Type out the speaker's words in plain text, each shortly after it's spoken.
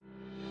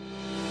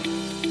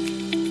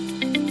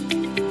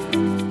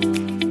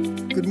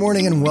Good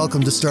morning and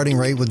welcome to Starting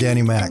Right with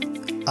Danny Mac.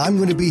 I'm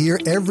going to be here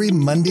every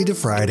Monday to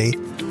Friday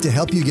to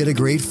help you get a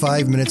great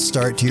 5-minute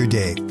start to your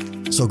day.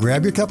 So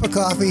grab your cup of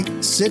coffee,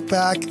 sit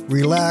back,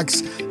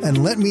 relax,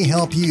 and let me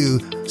help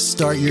you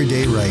start your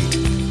day right.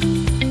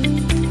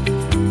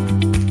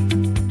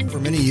 For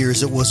many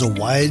years, it was a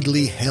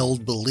widely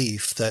held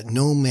belief that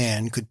no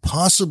man could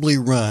possibly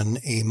run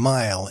a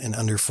mile in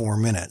under 4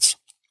 minutes.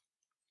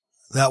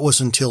 That was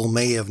until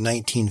May of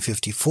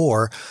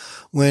 1954,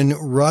 when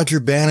Roger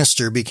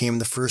Bannister became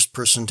the first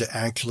person to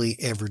actually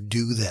ever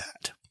do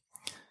that.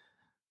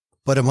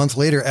 But a month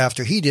later,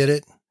 after he did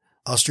it,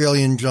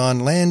 Australian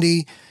John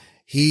Landy,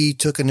 he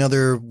took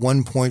another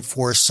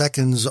 1.4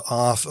 seconds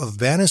off of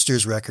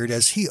Bannister's record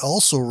as he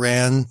also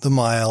ran the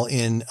mile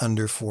in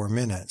under 4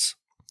 minutes.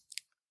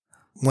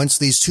 Once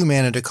these two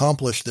men had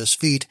accomplished this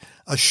feat,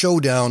 a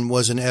showdown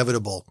was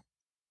inevitable.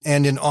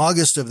 And in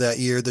August of that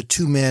year, the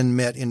two men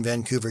met in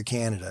Vancouver,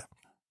 Canada.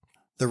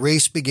 The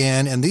race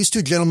began, and these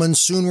two gentlemen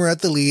soon were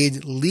at the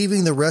lead,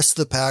 leaving the rest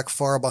of the pack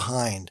far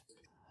behind.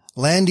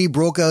 Landy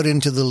broke out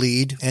into the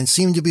lead and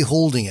seemed to be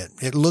holding it.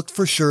 It looked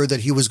for sure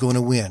that he was going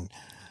to win.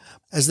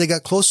 As they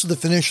got close to the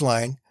finish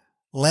line,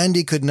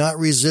 Landy could not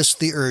resist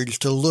the urge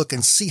to look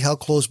and see how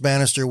close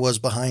Bannister was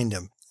behind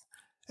him.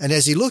 And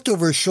as he looked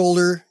over his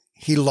shoulder,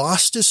 he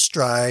lost his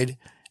stride,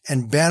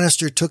 and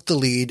Bannister took the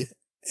lead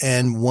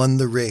and won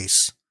the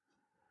race.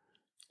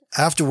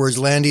 Afterwards,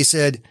 Landy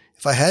said,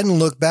 "If I hadn't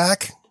looked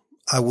back,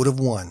 I would have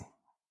won."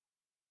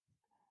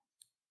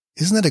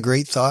 Isn't that a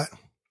great thought?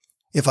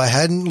 If I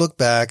hadn't looked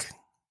back,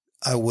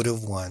 I would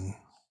have won.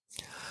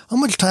 How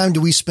much time do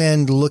we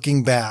spend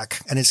looking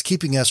back, and it's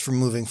keeping us from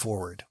moving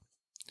forward?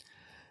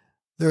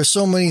 There are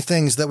so many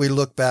things that we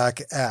look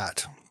back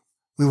at.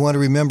 We want to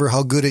remember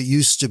how good it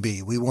used to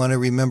be. We want to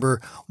remember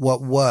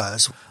what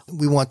was.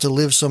 We want to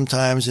live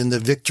sometimes in the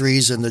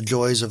victories and the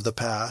joys of the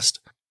past,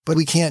 but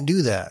we can't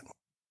do that.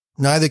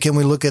 Neither can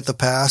we look at the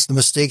past, the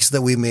mistakes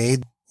that we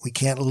made. We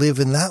can't live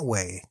in that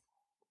way.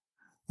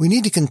 We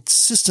need to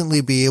consistently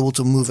be able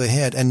to move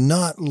ahead and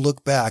not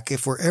look back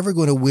if we're ever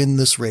going to win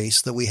this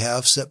race that we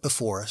have set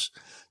before us.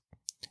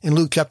 In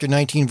Luke chapter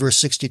 19, verse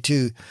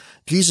 62,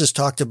 Jesus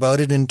talked about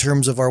it in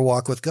terms of our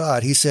walk with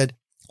God. He said,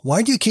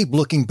 "Why do you keep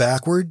looking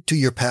backward to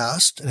your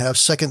past and have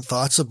second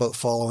thoughts about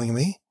following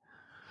me?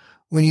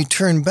 When you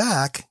turn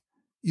back,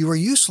 you are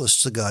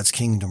useless to God's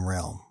kingdom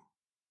realm."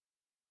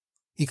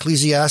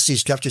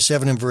 Ecclesiastes chapter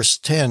 7 and verse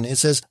 10, it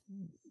says,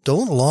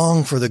 "Don't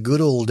long for the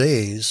good old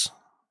days.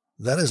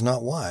 That is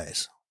not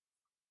wise."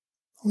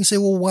 We say,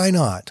 well, why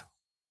not?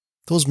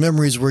 Those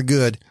memories were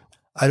good.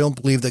 I don't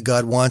believe that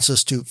God wants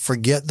us to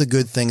forget the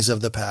good things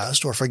of the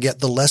past or forget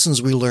the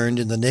lessons we learned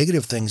in the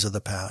negative things of the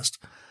past.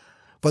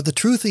 But the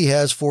truth he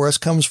has for us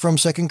comes from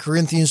 2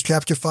 Corinthians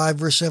chapter 5,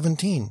 verse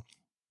 17.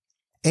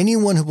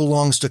 Anyone who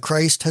belongs to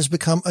Christ has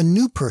become a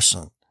new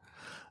person.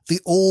 The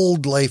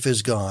old life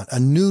is gone. A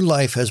new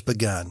life has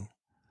begun.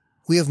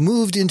 We have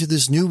moved into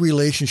this new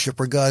relationship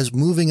where God is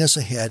moving us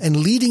ahead and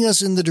leading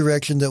us in the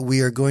direction that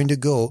we are going to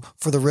go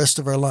for the rest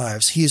of our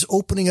lives. He is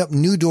opening up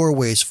new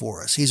doorways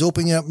for us. He's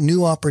opening up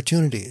new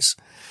opportunities.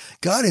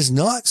 God has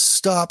not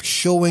stopped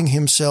showing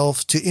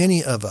himself to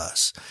any of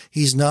us.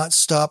 He's not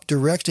stopped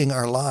directing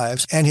our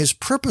lives, and his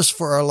purpose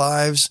for our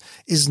lives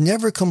is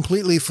never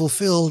completely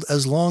fulfilled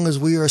as long as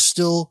we are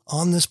still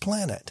on this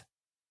planet.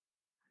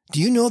 Do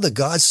you know that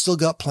God's still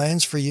got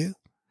plans for you?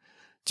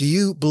 Do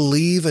you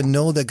believe and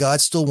know that God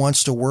still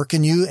wants to work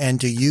in you and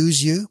to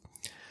use you?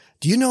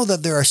 Do you know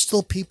that there are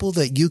still people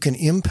that you can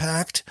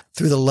impact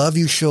through the love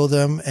you show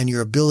them and your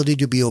ability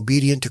to be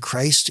obedient to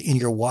Christ in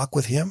your walk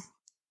with him?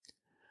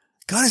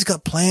 God has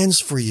got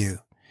plans for you.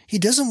 He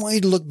doesn't want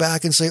you to look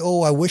back and say,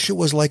 "Oh, I wish it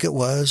was like it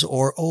was,"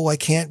 or "Oh, I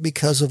can't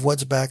because of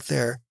what's back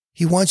there."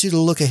 He wants you to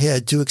look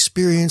ahead to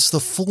experience the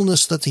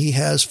fullness that he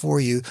has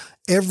for you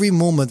every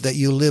moment that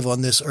you live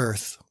on this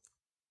earth.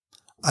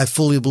 I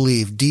fully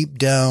believe deep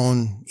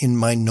down in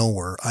my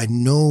knower, I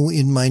know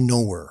in my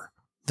knower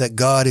that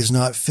God is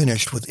not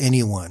finished with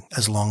anyone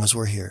as long as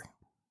we're here.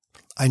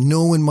 I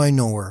know in my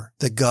knower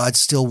that God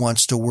still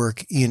wants to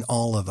work in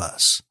all of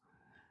us,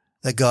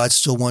 that God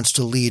still wants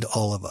to lead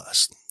all of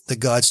us,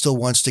 that God still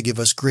wants to give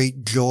us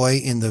great joy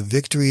in the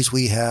victories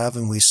we have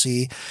and we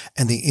see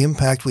and the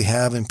impact we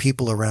have in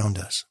people around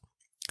us.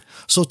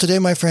 So today,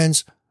 my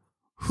friends,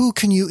 who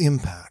can you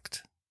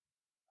impact?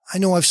 I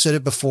know I've said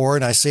it before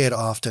and I say it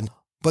often,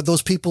 but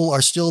those people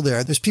are still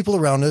there. There's people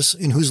around us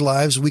in whose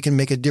lives we can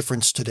make a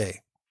difference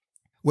today.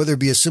 Whether it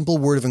be a simple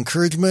word of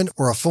encouragement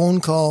or a phone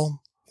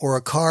call or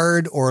a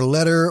card or a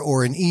letter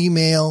or an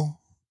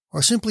email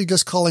or simply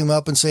just calling them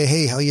up and say,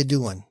 "Hey, how you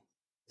doing?"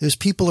 There's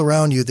people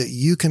around you that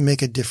you can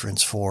make a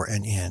difference for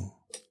and in.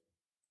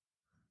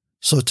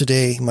 So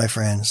today, my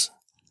friends,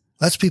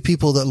 let's be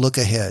people that look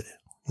ahead,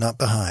 not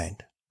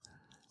behind.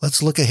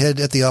 Let's look ahead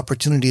at the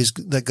opportunities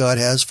that God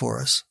has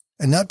for us,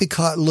 and not be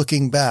caught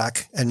looking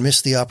back and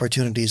miss the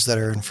opportunities that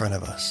are in front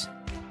of us.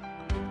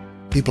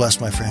 Be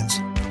blessed, my friends.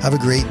 Have a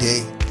great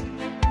day.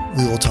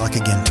 We will talk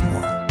again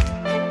tomorrow.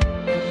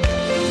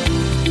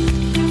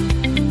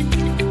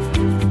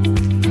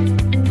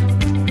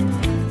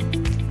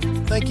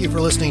 Thank you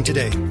for listening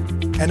today.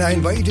 And I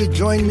invite you to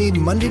join me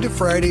Monday to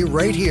Friday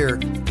right here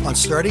on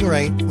Starting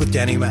Right with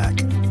Danny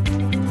Mac.